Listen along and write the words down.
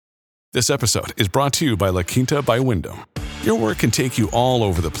This episode is brought to you by La Quinta by Wyndham. Your work can take you all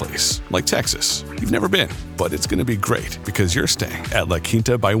over the place, like Texas. You've never been, but it's going to be great because you're staying at La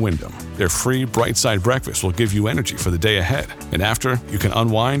Quinta by Wyndham. Their free Bright Side breakfast will give you energy for the day ahead. And after, you can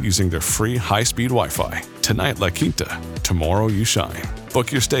unwind using their free high-speed Wi-Fi. Tonight, La Quinta. Tomorrow, you shine.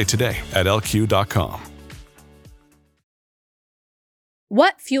 Book your stay today at lq.com.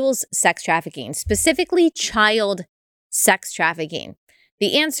 What fuels sex trafficking, specifically child sex trafficking?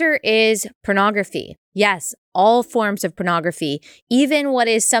 The answer is pornography. Yes, all forms of pornography, even what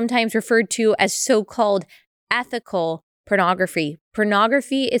is sometimes referred to as so-called ethical pornography.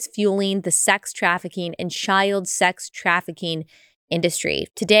 Pornography is fueling the sex trafficking and child sex trafficking industry.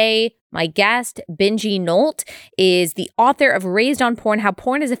 Today, my guest, Benji Nolot, is the author of Raised on Porn, How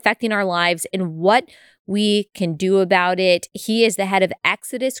Porn is Affecting Our Lives and What We Can Do About It. He is the head of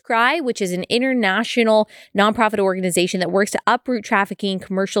Exodus Cry, which is an international nonprofit organization that works to uproot trafficking,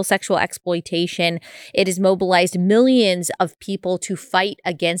 commercial sexual exploitation. It has mobilized millions of people to fight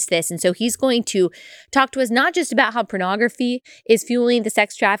against this. And so he's going to talk to us not just about how pornography is fueling the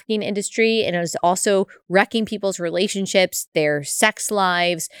sex trafficking industry and is also wrecking people's relationships, their sex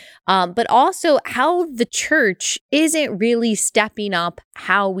lives, but also how the church isn't really stepping up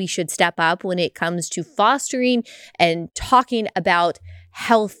how we should step up when it comes to fostering and talking about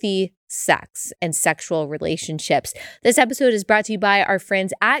healthy sex and sexual relationships. This episode is brought to you by our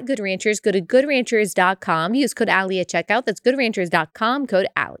friends at Good Ranchers. Go to goodranchers.com. Use code Allie at checkout. That's goodranchers.com, code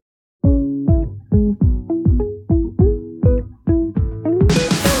Allie.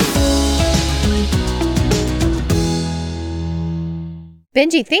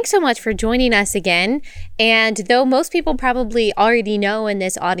 Benji, thanks so much for joining us again. And though most people probably already know in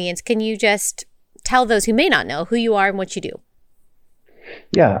this audience, can you just tell those who may not know who you are and what you do?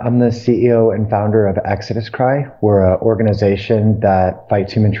 Yeah, I'm the CEO and founder of Exodus Cry. We're an organization that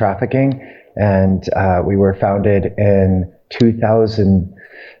fights human trafficking, and we were founded in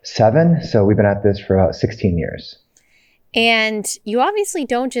 2007. So we've been at this for about 16 years. And you obviously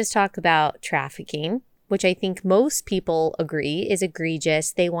don't just talk about trafficking, which I think most people agree is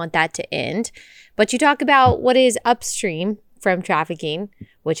egregious. They want that to end. But you talk about what is upstream from trafficking,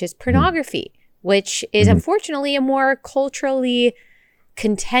 which is pornography, which is unfortunately a more culturally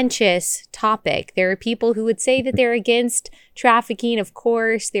contentious topic. There are people who would say that they're against trafficking, of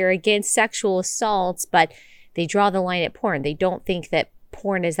course, they're against sexual assaults, but they draw the line at porn. They don't think that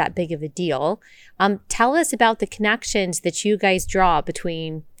porn is that big of a deal. Tell us about the connections that you guys draw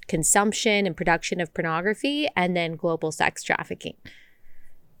between consumption and production of pornography and then global sex trafficking.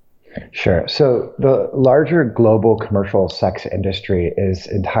 Sure. So the larger global commercial sex industry is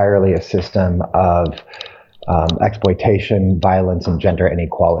entirely a system of exploitation, violence, and gender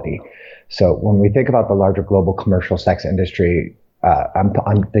inequality. So when we think about the larger global commercial sex industry, I'm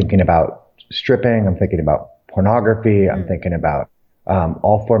thinking about stripping, I'm thinking about pornography, I'm thinking about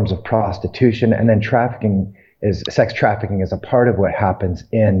all forms of prostitution, and then sex trafficking is a part of what happens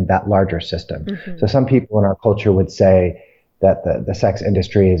in that larger system. So some people in our culture would say that the sex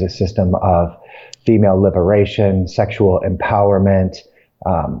industry is a system of female liberation, sexual empowerment,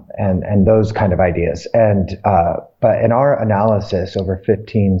 and those kind of ideas. But in our analysis over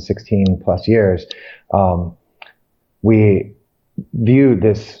 15, 16 plus years, we view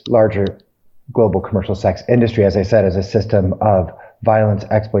this larger global commercial sex industry, as I said, as a system of violence,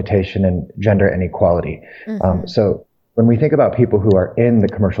 exploitation, and gender inequality. So when we think about people who are in the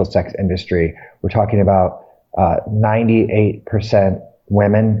commercial sex industry, we're talking about 98%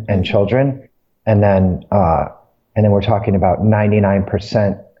 women and children, and then we're talking about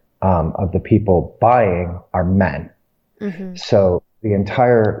 99% of the people buying are men. So the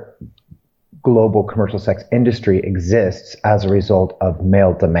entire global commercial sex industry exists as a result of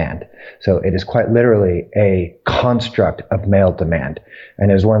male demand. So it is quite literally a construct of male demand,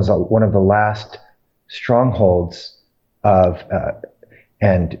 and is one of the last strongholds of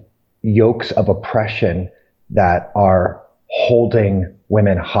and yokes of oppression that are holding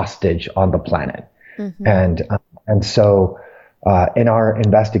women hostage on the planet. And so in our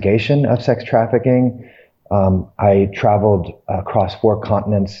investigation of sex trafficking, I traveled across 4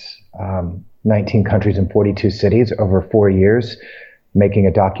 continents, 19 countries and 42 cities over 4 years, making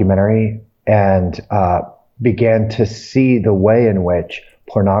a documentary, and began to see the way in which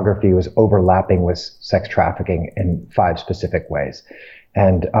pornography was overlapping with sex trafficking in 5 specific ways.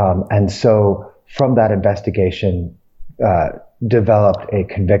 And so from that investigation, developed a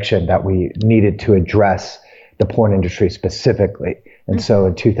conviction that we needed to address the porn industry specifically. And so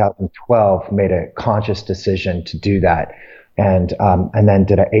in 2012, made a conscious decision to do that. And then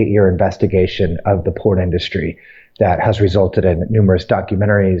did an 8-year investigation of the porn industry that has resulted in numerous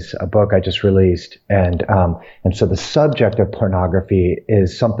documentaries, a book I just released. And so the subject of pornography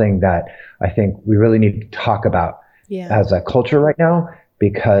is something that I think we really need to talk about as a culture right now,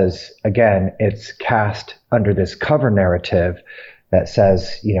 because again, it's cast under this cover narrative that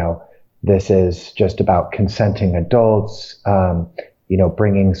says, this is just about consenting adults,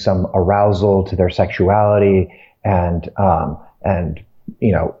 bringing some arousal to their sexuality and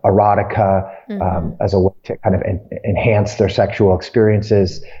erotica as a way to kind of enhance their sexual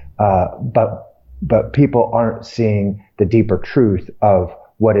experiences. But people aren't seeing the deeper truth of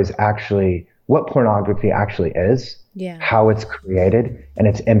what pornography actually is, how it's created, and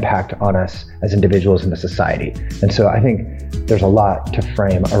its impact on us as individuals in the society. And so I think there's a lot to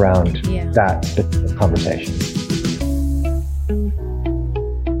frame around that specific conversation.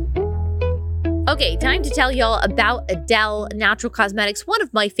 Okay, time to tell y'all about Adele Natural Cosmetics, one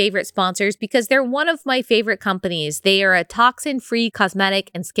of my favorite sponsors because they're one of my favorite companies. They are a toxin-free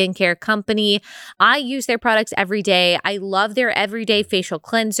cosmetic and skincare company. I use their products every day. I love their everyday facial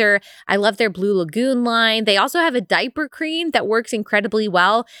cleanser. I love their Blue Lagoon line. They also have a diaper cream that works incredibly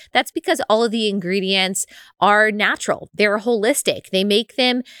well. That's because all of the ingredients are natural. They're holistic. They make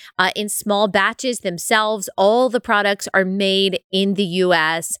them in small batches themselves. All the products are made in the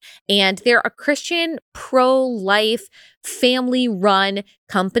US, and they're a Christian pro-life family-run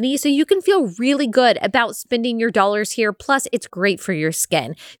company, so you can feel really good about spending your dollars here. Plus, it's great for your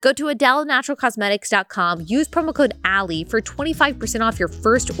skin. Go to AdeleNaturalCosmetics.com. Use promo code Allie for 25% off your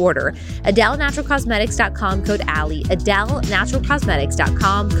first order. AdeleNaturalCosmetics.com, code Allie.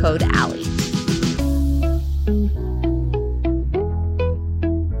 AdeleNaturalCosmetics.com, code Allie.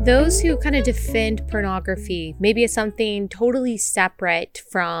 Those who kind of defend pornography, maybe it's something totally separate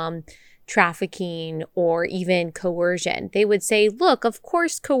from trafficking or even coercion. They would say, look, of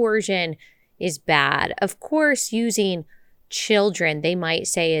course coercion is bad. Of course using children, they might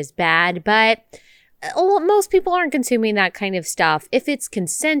say, is bad, but most people aren't consuming that kind of stuff. If it's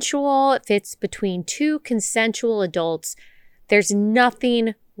consensual, if it's between two consensual adults, there's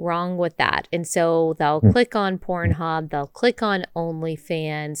nothing wrong with that. And so they'll click on Pornhub, they'll click on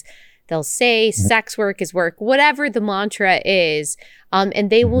OnlyFans, they'll say sex work is work, whatever the mantra is, and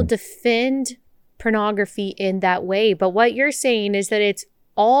they will defend pornography in that way. But what you're saying is that it's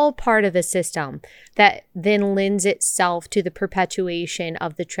all part of a system that then lends itself to the perpetuation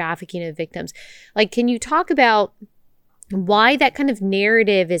of the trafficking of victims. Like, can you talk about why that kind of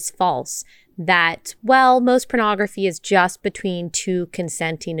narrative is false? That, well, most pornography is just between two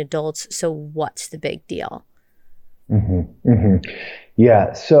consenting adults, so what's the big deal?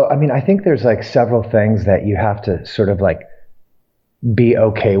 Yeah. So, I mean, I think there's like several things that you have to sort of like be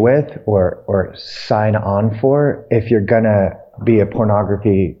okay with or sign on for if you're going to be a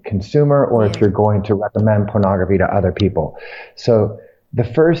pornography consumer or if you're going to recommend pornography to other people. So the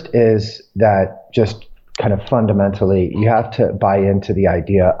first is that just kind of fundamentally, you have to buy into the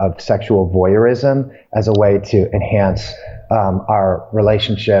idea of sexual voyeurism as a way to enhance our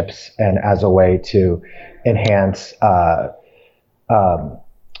relationships and as a way to enhance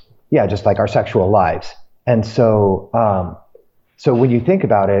just like our sexual lives. And so when you think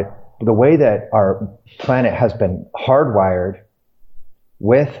about it, the way that our planet has been hardwired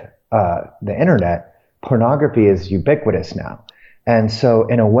with the internet, pornography is ubiquitous now. And so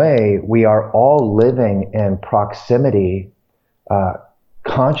in a way, we are all living in proximity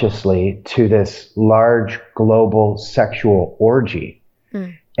consciously to this large global sexual orgy.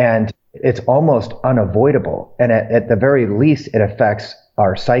 And it's almost unavoidable. And at the very least, it affects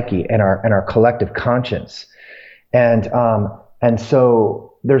our psyche and our collective conscience. And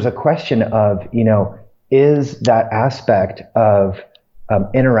so there's a question of, is that aspect of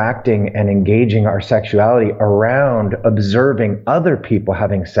interacting and engaging our sexuality around observing other people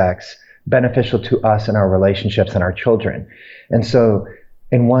having sex beneficial to us and our relationships and our children? And so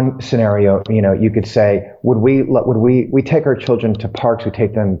in one scenario, you could say, would we take our children to parks, we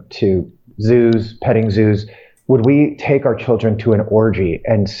take them to zoos, petting zoos, would we take our children to an orgy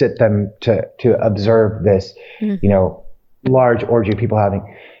and sit them to observe this, large orgy of people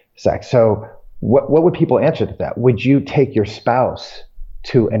having sex? So what would people answer to that? Would you take your spouse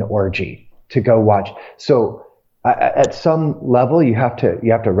to an orgy to go watch? So at some level, you have to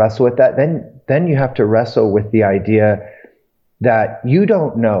wrestle with that. Then you have to wrestle with the idea that you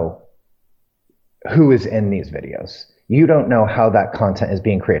don't know who is in these videos. You don't know how that content is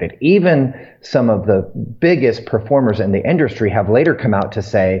being created. Even some of the biggest performers in the industry have later come out to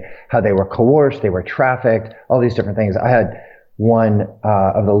say how they were coerced, they were trafficked, all these different things. I had one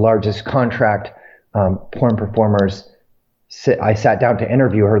of the largest contract porn performers I sat down to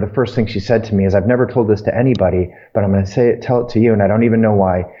interview her, the first thing she said to me is, I've never told this to anybody, but I'm going to tell it to you, and I don't even know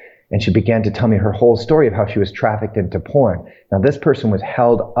why. And she began to tell me her whole story of how she was trafficked into porn. Now, this person was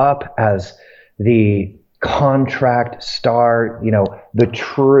held up as the contract star, the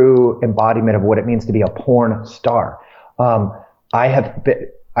true embodiment of what it means to be a porn star.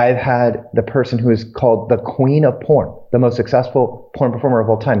 I've had the person who is called the queen of porn, the most successful porn performer of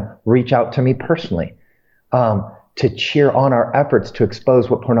all time, reach out to me personally to cheer on our efforts to expose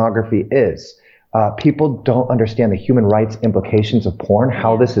what pornography is. People don't understand the human rights implications of porn,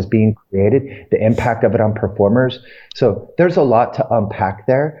 how this is being created, the impact of it on performers. So there's a lot to unpack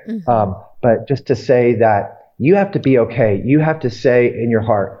there. But just to say that you have to be okay. You have to say in your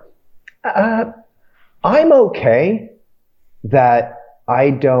heart, I'm okay that I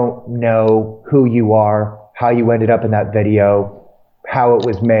don't know who you are, how you ended up in that video, how it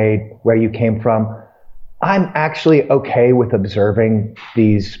was made, where you came from. I'm actually okay with observing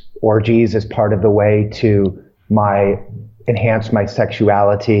these orgies as part of the way to enhance my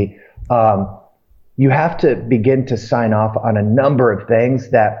sexuality. You have to begin to sign off on a number of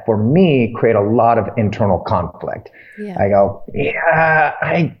things that, for me, create a lot of internal conflict. Yeah. I go,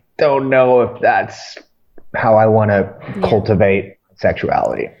 I don't know if that's how I want to cultivate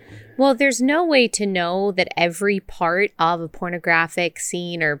sexuality. Well, there's no way to know that every part of a pornographic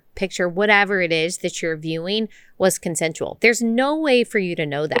scene or picture, whatever it is that you're viewing, was consensual. There's no way for you to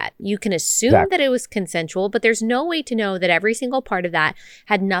know that. You can assume that it was consensual, but there's no way to know that every single part of that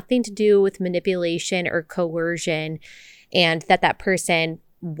had nothing to do with manipulation or coercion, and that person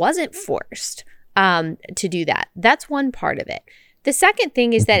wasn't forced to do that. That's one part of it. The second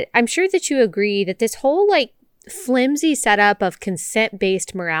thing is that I'm sure that you agree that this whole flimsy setup of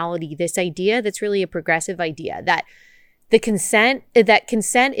consent-based morality, this idea that's really a progressive idea, that consent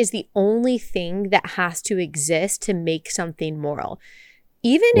is the only thing that has to exist to make something moral.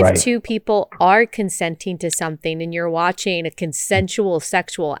 Even if two people are consenting to something and you're watching a consensual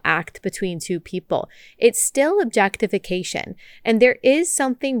sexual act between two people, it's still objectification. And there is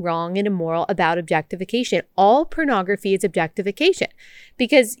something wrong and immoral about objectification. All pornography is objectification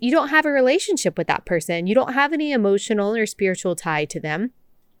because you don't have a relationship with that person. You don't have any emotional or spiritual tie to them.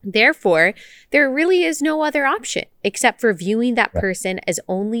 Therefore, there really is no other option except for viewing that person as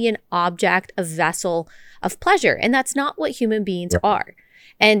only an object, a vessel of pleasure. And that's not what human beings are.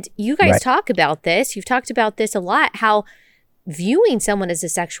 And you guys talk about this. You've talked about this a lot, how viewing someone as a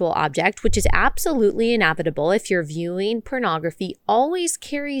sexual object, which is absolutely inevitable if you're viewing pornography, always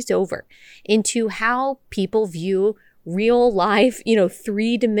carries over into how people view real life,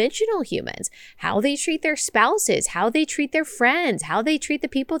 three-dimensional humans, how they treat their spouses, how they treat their friends, how they treat the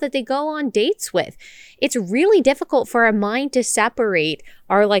people that they go on dates with. It's really difficult for our mind to separate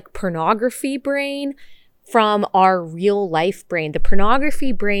our pornography brain from our real life brain. The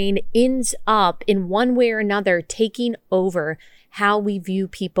pornography brain ends up in one way or another taking over how we view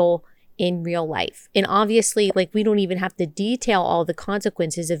people in real life. And obviously, we don't even have to detail all the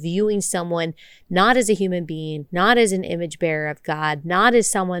consequences of viewing someone not as a human being, not as an image bearer of God, not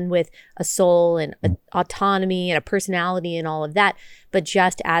as someone with a soul and autonomy and a personality and all of that, but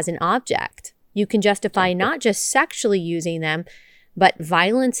just as an object. You can justify not just sexually using them, but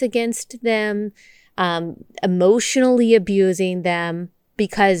violence against them, emotionally abusing them,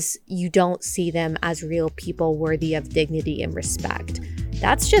 because you don't see them as real people worthy of dignity and respect.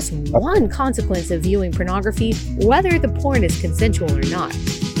 That's just one consequence of viewing pornography, whether the porn is consensual or not.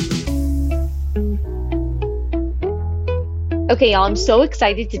 Okay, y'all, I'm so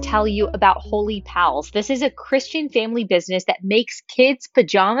excited to tell you about Holy Pals. This is a Christian family business that makes kids'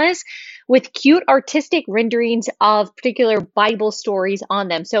 pajamas with cute artistic renderings of particular Bible stories on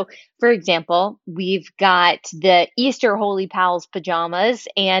them. So, for example, we've got the Easter Holy Pals pajamas,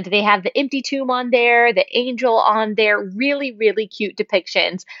 and they have the empty tomb on there, the angel on there, really, really cute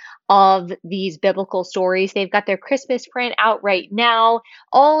depictions of these biblical stories. They've got their Christmas print out right now,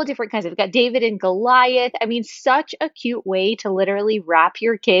 all different kinds. They've got David and Goliath. I mean, such a cute way to literally wrap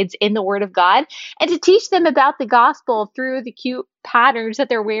your kids in the Word of God and to teach them about the gospel through the cute patterns that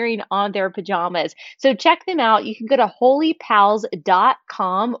they're wearing on their pajamas. So check them out. You can go to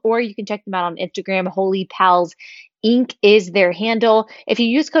holypals.com, or you can check them out on Instagram. Holy Pals Inc. is their handle. If you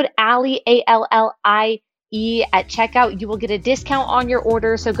use code Allie, ALLIE, at checkout, you will get a discount on your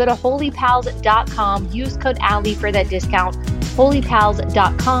order. So go to holypals.com, use code Allie for that discount.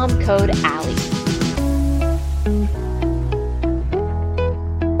 holypals.com, code Allie.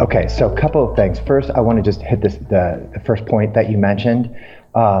 Okay, so a couple of things. First, I want to just hit the first point that you mentioned.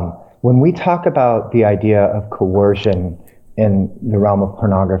 When we talk about the idea of coercion in the realm of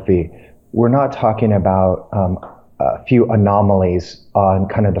pornography, we're not talking about a few anomalies on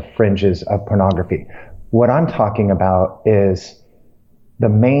kind of the fringes of pornography. What I'm talking about is the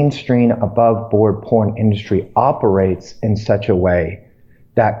mainstream above board porn industry operates in such a way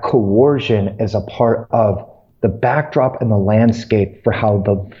that coercion is a part of the backdrop and the landscape for how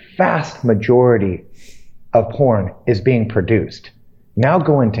the vast majority of porn is being produced. Now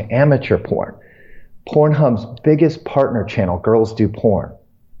go into amateur porn. Pornhub's biggest partner channel, Girls Do Porn,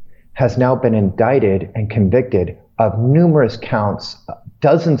 has now been indicted and convicted of numerous counts,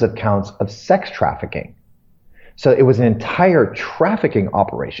 dozens of counts of sex trafficking. So it was an entire trafficking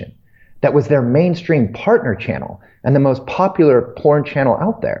operation that was their mainstream partner channel and the most popular porn channel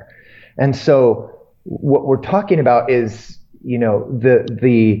out there. And so what we're talking about is,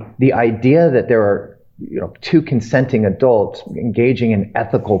 the idea that there are, two consenting adults engaging in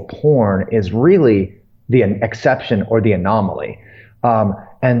ethical porn is really the exception or the anomaly.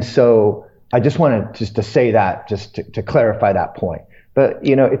 And so I just wanted to say that, just to clarify that point. But,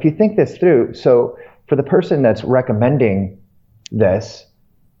 if you think this through, so for the person that's recommending this,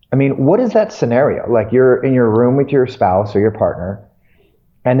 I mean, what is that scenario? Like, you're in your room with your spouse or your partner,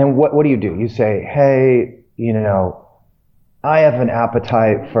 and then what do? You say, hey, I have an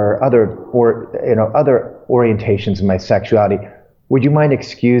appetite for other orientations in my sexuality. Would you mind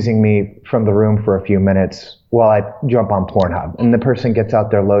excusing me from the room for a few minutes while I jump on Pornhub? And the person gets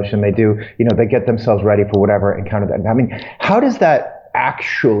out their lotion. They do, they get themselves ready for whatever encounter that. I mean, how does that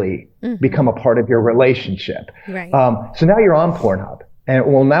actually become a part of your relationship? Right. So now you're on Pornhub,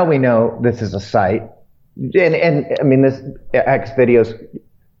 and well, now we know this is a site, and I mean, this X videos.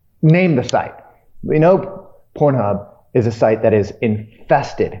 Name the site. We know Pornhub is a site that is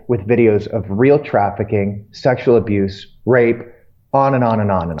infested with videos of real trafficking, sexual abuse, rape, on and on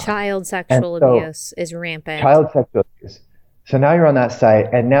and on and on. Child sexual abuse is rampant. Child sexual abuse. So now you're on that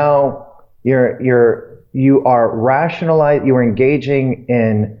site, and now you are engaging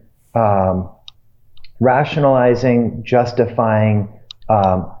in rationalizing, justifying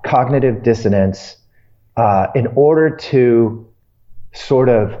cognitive dissonance in order to sort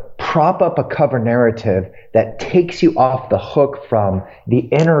of prop up a cover narrative that takes you off the hook from the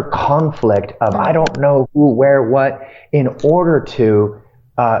inner conflict of I don't know who, where, what, in order to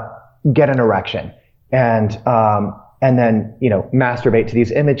get an erection and then masturbate to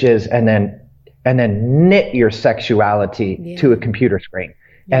these images and then knit your sexuality to a computer screen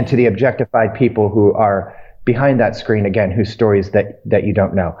and to the objectified people who are behind that screen, again, whose stories that you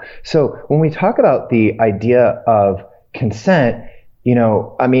don't know. So when we talk about the idea of consent,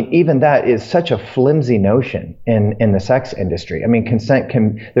 I mean, even that is such a flimsy notion in the sex industry. I mean,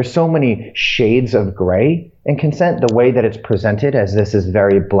 there's so many shades of gray in consent, the way that it's presented as this is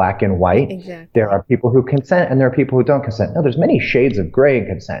very black and white. Exactly. There are people who consent and there are people who don't consent. No, there's many shades of gray in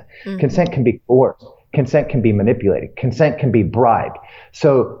consent. Consent can be coerced. Consent can be manipulated. Consent can be bribed.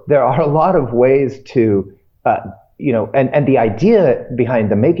 So there are a lot of ways to, and the idea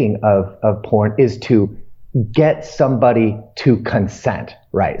behind the making of porn is to get somebody to consent,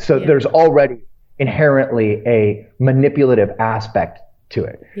 right? So there's already inherently a manipulative aspect to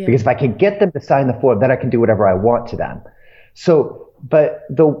it. Because if I can get them to sign the form, then I can do whatever I want to them. So, but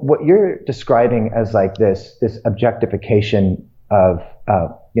what you're describing as like this objectification of,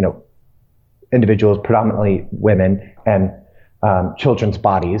 individuals, predominantly women and children's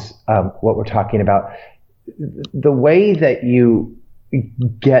bodies, what we're talking about, the way that you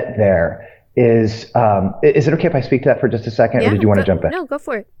get there is it okay if I speak to that for just a second, or did you want to jump in? No, go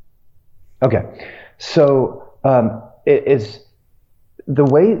for it. Okay. So it is the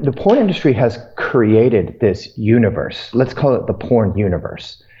way the porn industry has created this universe. Let's call it the porn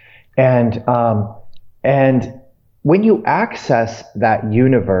universe. And when you access that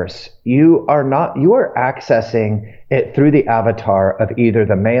universe, you are accessing it through the avatar of either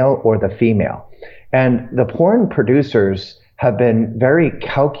the male or the female. And the porn producers have been very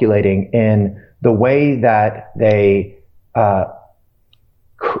calculating in the way that they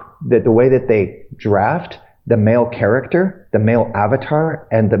draft the male character, the male avatar,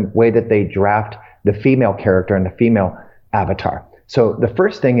 and the way that they draft the female character and the female avatar. So the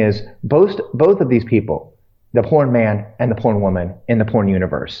first thing is both of these people, the porn man and the porn woman in the porn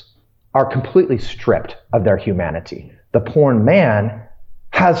universe, are completely stripped of their humanity. The porn man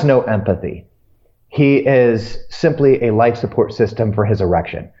has no empathy. He is simply a life support system for his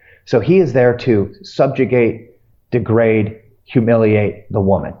erection. So he is there to subjugate, degrade, humiliate the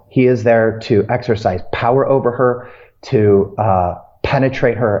woman. He is there to exercise power over her, to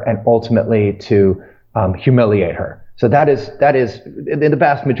penetrate her, and ultimately to humiliate her. So that is the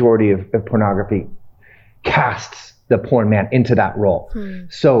vast majority of pornography casts the porn man into that role.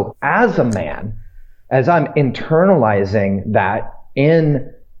 So as a man, as I'm internalizing that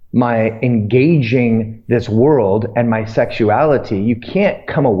in my engaging this world and my sexuality, you can't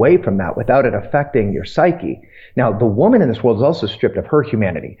come away from that without it affecting your psyche. Now, the woman in this world is also stripped of her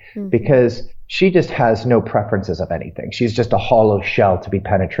humanity because she just has no preferences of anything. She's just a hollow shell to be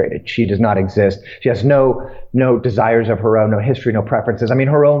penetrated. She does not exist. She has no desires of her own, no history, no preferences. I mean,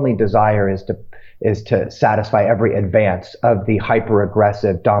 her only desire is to satisfy every advance of the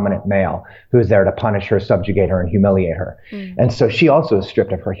hyper-aggressive dominant male who's there to punish her, subjugate her, and humiliate her. And so she also is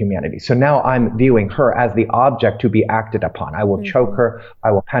stripped of her humanity. So now I'm viewing her as the object to be acted upon. I will choke her,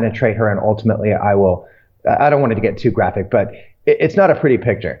 I will penetrate her, and ultimately I don't want it to get too graphic, but it's not a pretty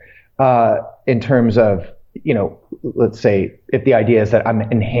picture in terms of, let's say if the idea is that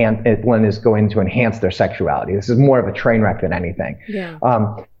one is going to enhance their sexuality. This is more of a train wreck than anything. Yeah.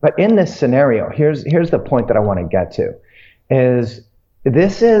 But in this scenario, here's the point that I want to get to, is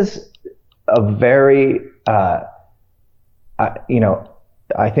this is a very, I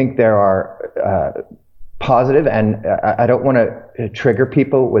think there are positive, and I don't want to trigger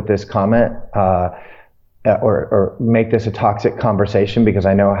people with this comment, or make this a toxic conversation, because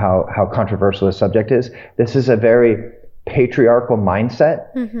I know how controversial the subject is. This is a very patriarchal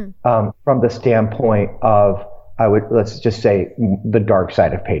mindset from the standpoint of, let's just say, the dark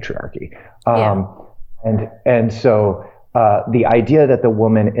side of patriarchy. And so the idea that the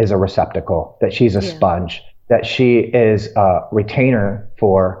woman is a receptacle, that she's a sponge, that she is a retainer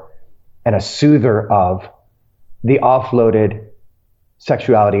for and a soother of the offloaded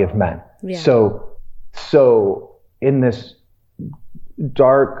sexuality of men. Yeah. So in this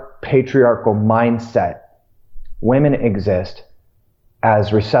dark patriarchal mindset, women exist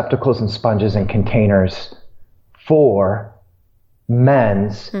as receptacles and sponges and containers for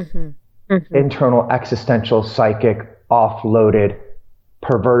men's internal existential psychic offloaded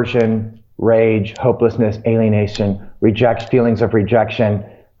perversion, rage, hopelessness, alienation, feelings of rejection,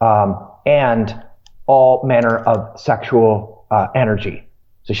 and all manner of sexual energy.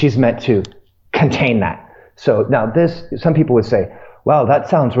 So she's meant to contain that. So now some people would say, wow, that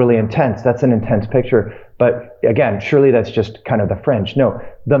sounds really intense. That's an intense picture. But again, surely that's just kind of the fringe. No,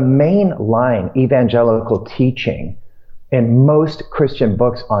 the mainline evangelical teaching in most Christian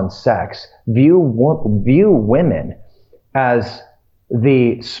books on sex view women as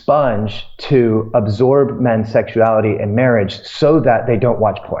the sponge to absorb men's sexuality in marriage so that they don't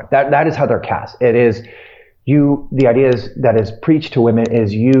watch porn. That is how they're cast. It is the idea that is preached to women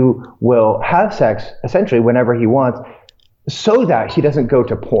is you will have sex essentially whenever he wants so that he doesn't go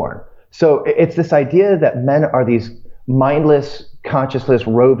to porn. So it's this idea that men are these mindless, conscienceless,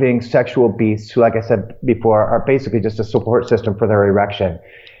 roving sexual beasts who, like I said before, are basically just a support system for their erection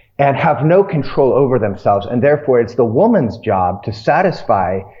and have no control over themselves. And therefore it's the woman's job to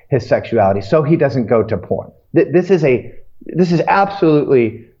satisfy his sexuality so he doesn't go to porn. This is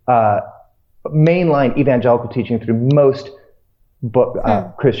absolutely mainline evangelical teaching through most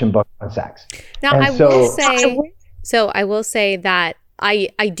Christian books on sex. Now, I will say that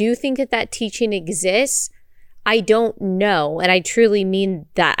I do think that teaching exists. I don't know, and I truly mean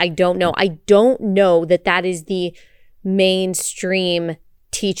that I don't know. I don't know that is the mainstream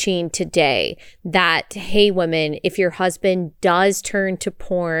teaching today, that, hey, women, if your husband does turn to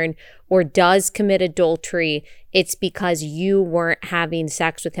porn or does commit adultery, it's because you weren't having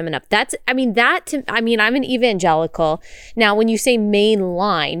sex with him enough. I'm an evangelical. Now, when you say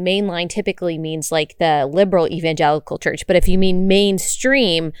mainline typically means like the liberal evangelical church. But if you mean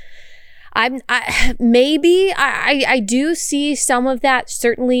mainstream, I do see some of that,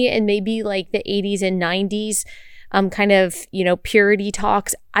 certainly in maybe like the 80s and 90s, kind of, purity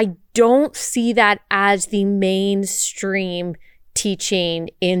talks. I don't see that as the mainstream teaching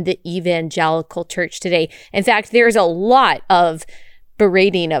in the evangelical church today. In fact, there's a lot of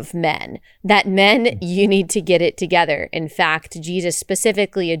berating of men, that men, you need to get it together. In fact, Jesus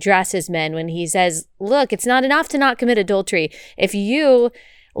specifically addresses men when he says, look, it's not enough to not commit adultery. If you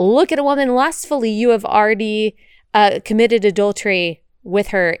look at a woman lustfully, you have already committed adultery with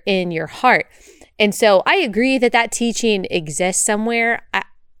her in your heart. And so I agree that teaching exists somewhere.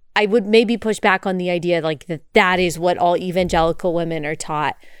 I would maybe push back on the idea like that is what all evangelical women are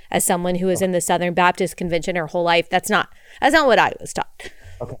taught. As someone who is in the Southern Baptist Convention her whole life, that's not what I was taught.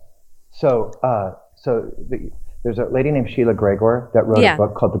 Okay, so there's a lady named Sheila Gregor that wrote a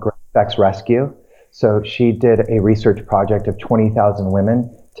book called The Great Sex Rescue. So she did a research project of 20,000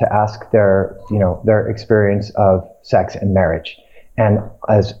 women to ask their experience of sex and marriage. And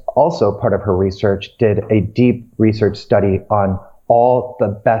as also part of her research, did a deep research study on all the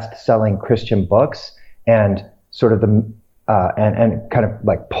best-selling Christian books and sort of and kind of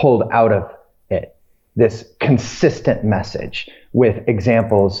like pulled out of it this consistent message with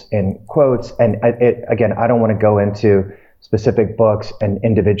examples and quotes. And again, I don't want to go into specific books and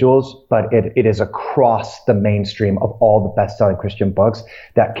individuals, but it is across the mainstream of all the best-selling Christian books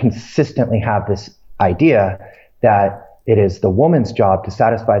that consistently have this idea that it is the woman's job to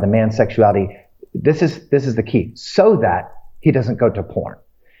satisfy the man's sexuality. This is the key, so that he doesn't go to porn.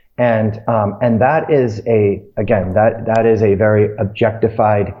 And that is that is a very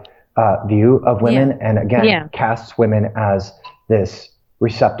objectified view of women, and again, casts women as this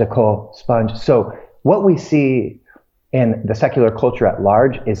receptacle sponge. So what we see in the secular culture at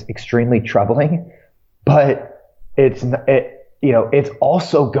large is extremely troubling, but it's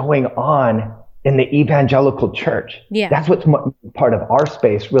also going on in the evangelical church. Yeah. That's what's part of our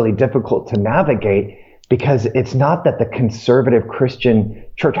space really difficult to navigate, because it's not that the conservative Christian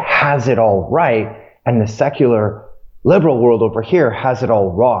church has it all right and the secular liberal world over here has it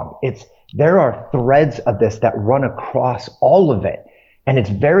all wrong. There are threads of this that run across all of it, and it's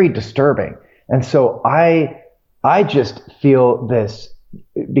very disturbing. And so I just feel this,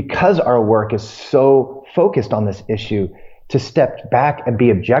 because our work is so focused on this issue, to step back and be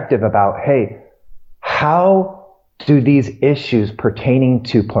objective about, hey, how do these issues pertaining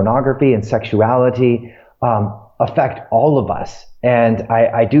to pornography and sexuality affect all of us? And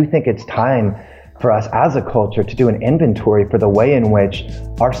I do think it's time for us as a culture to do an inventory for the way in which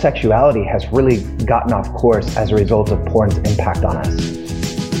our sexuality has really gotten off course as a result of porn's impact on us.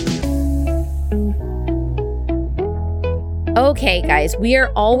 Okay, guys, we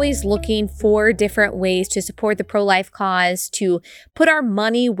are always looking for different ways to support the pro-life cause, to put our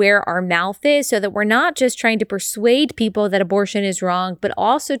money where our mouth is, so that we're not just trying to persuade people that abortion is wrong, but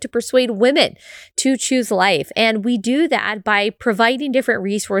also to persuade women to choose life. And we do that by providing different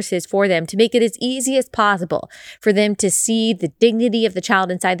resources for them to make it as easy as possible for them to see the dignity of the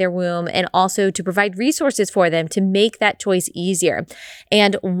child inside their womb, and also to provide resources for them to make that choice easier.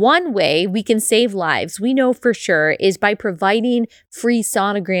 And one way we can save lives, we know for sure, is by providing free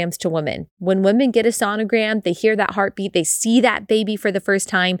sonograms to women. When women get a sonogram, they hear that heartbeat, they see that baby for the first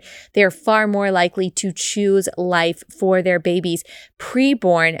time, they're far more likely to choose life for their babies.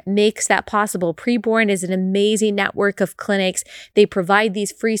 Preborn makes that possible. Preborn is an amazing network of clinics. They provide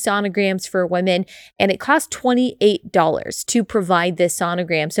these free sonograms for women, and it costs $28 to provide this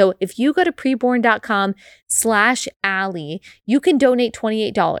sonogram. So if you go to preborn.com/Allie, you can donate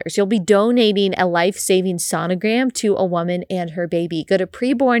 $28. You'll be donating a life-saving sonogram to a woman and her baby. Go to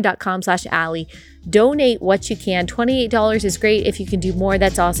preborn.com/Allie. Donate what you can. $28 is great. If you can do more,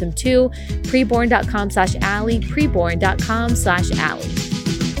 that's awesome too. Preborn.com/Allie. Preborn.com/Allie.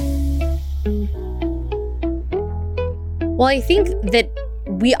 Well, I think that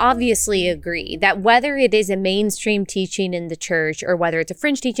we obviously agree that whether it is a mainstream teaching in the church or whether it's a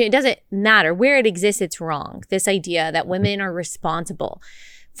fringe teaching, it doesn't matter. Where it exists, it's wrong. This idea that women are responsible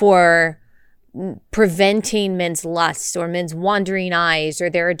for preventing men's lusts or men's wandering eyes or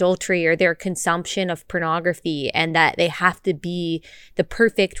their adultery or their consumption of pornography, and that they have to be the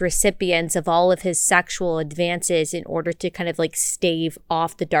perfect recipients of all of his sexual advances in order to kind of like stave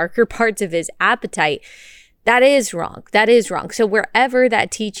off the darker parts of his appetite. That is wrong. That is wrong. So wherever that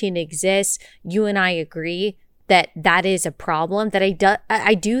teaching exists, you and I agree that that is a problem that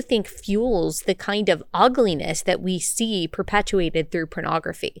I do think fuels the kind of ugliness that we see perpetuated through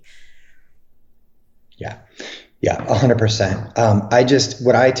pornography. Yeah, 100%.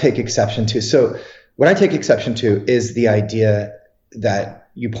 What I take exception to is the idea that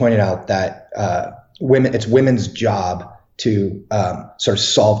you pointed out that it's women's job to sort of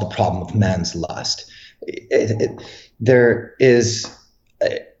solve the problem of men's lust. There is,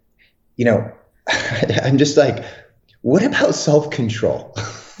 I'm just like, what about self-control?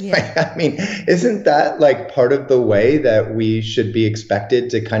 Yeah. I mean, isn't that like part of the way that we should be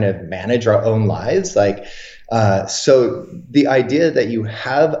expected to kind of manage our own lives? Like, so the idea that you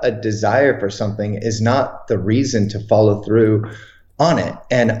have a desire for something is not the reason to follow through on it.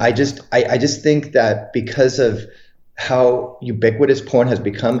 And I just think that because of how ubiquitous porn has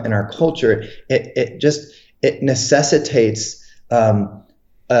become in our culture, it necessitates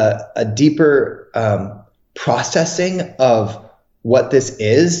a deeper processing of what this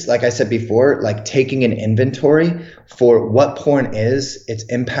is. Like I said before, like taking an inventory for what porn is, its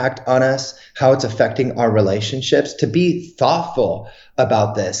impact on us, how it's affecting our relationships, to be thoughtful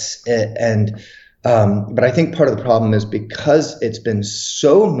about this. But I think part of the problem is because it's been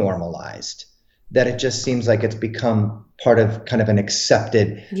so normalized that it just seems like it's become part of kind of an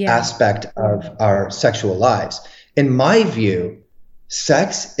accepted aspect of our sexual lives. In my view,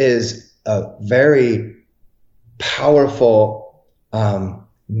 sex is a very powerful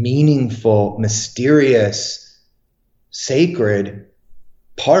meaningful, mysterious, sacred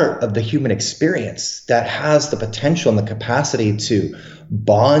part of the human experience that has the potential and the capacity to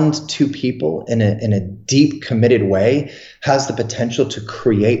bond two people in a deep, committed way, has the potential to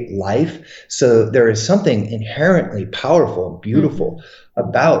create life. So there is something inherently powerful and beautiful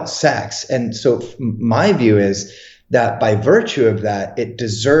about sex. And so my view is that by virtue of that, it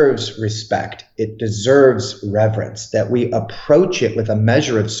deserves respect. It deserves reverence, that we approach it with a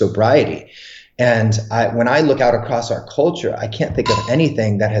measure of sobriety. And when I look out across our culture, I can't think of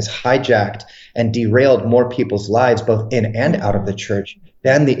anything that has hijacked and derailed more people's lives, both in and out of the church,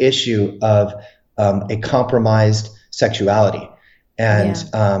 than the issue of a compromised sexuality. And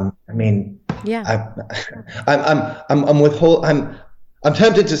I'm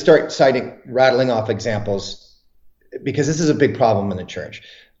tempted to start rattling off examples, because this is a big problem in the church,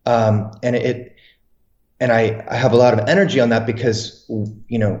 and I have a lot of energy on that, because,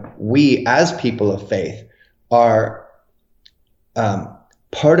 we as people of faith are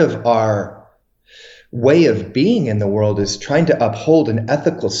part of our way of being in the world is trying to uphold an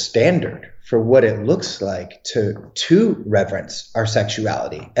ethical standard for what it looks like to reverence our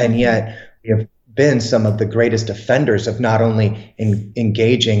sexuality. And yet we have been some of the greatest offenders of not only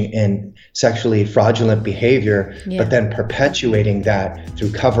engaging in sexually fraudulent behavior, but then perpetuating that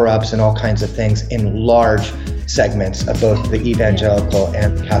through cover-ups and all kinds of things in large segments of both the evangelical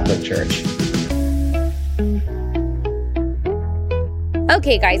and the Catholic Church.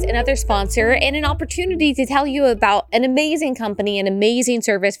 Okay, guys, another sponsor and an opportunity to tell you about an amazing company, an amazing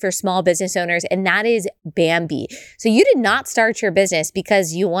service for small business owners, and that is Bambee. So you did not start your business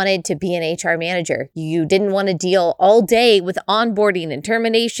because you wanted to be an HR manager. You didn't want to deal all day with onboarding and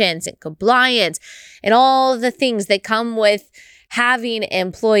terminations and compliance and all the things that come with having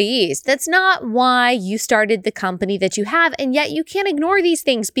employees. That's not why you started the company that you have. And yet you can't ignore these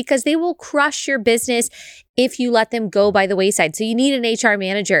things because they will crush your business if you let them go by the wayside. So you need an HR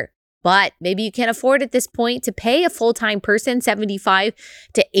manager, but maybe you can't afford at this point to pay a full-time person $75,000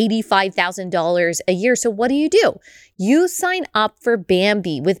 to $85,000 a year. So what do? You sign up for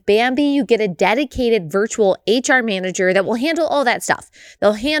Bambee. With Bambee, you get a dedicated virtual HR manager that will handle all that stuff.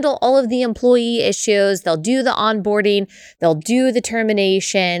 They'll handle all of the employee issues. They'll do the onboarding. They'll do the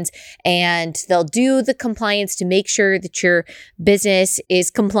terminations, and they'll do the compliance to make sure that your business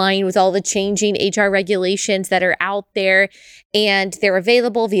is complying with all the changing HR regulations that are out there. And they're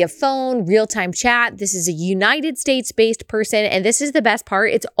available via phone, real-time chat. This is a United States-based person, and this is the best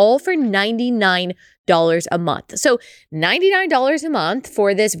part. It's all for $99 a month. So $99 a month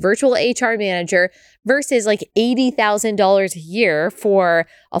for this virtual HR manager versus like $80,000 a year for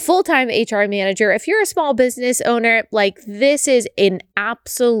a full-time HR manager. If you're a small business owner, like, this is an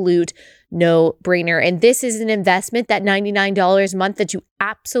absolute no-brainer. And this is an investment, that $99 a month, that you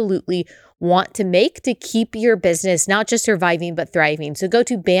absolutely want to make to keep your business not just surviving, but thriving. So go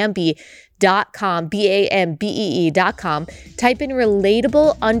to Bambee.com, Bambee.com, type in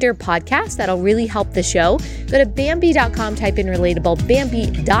relatable under podcast. That'll really help the show. Go to Bambee.com, type in relatable,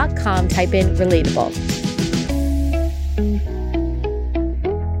 Bambee.com, type in relatable.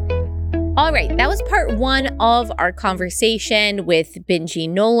 All right, that was part one of our conversation with Benji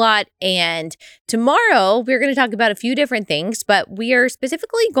Nolot. And tomorrow we're going to talk about a few different things, but we are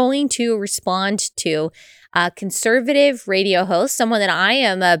specifically going to respond to a conservative radio host, someone that I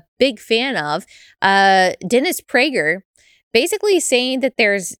am a big fan of, Dennis Prager, basically saying that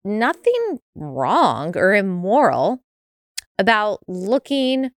there's nothing wrong or immoral about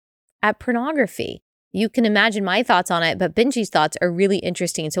looking at pornography. You can imagine my thoughts on it, but Benji's thoughts are really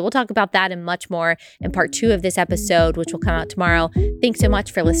interesting. So we'll talk about that and much more in part 2 of this episode, which will come out tomorrow. Thanks so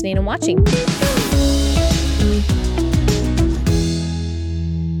much for listening and watching.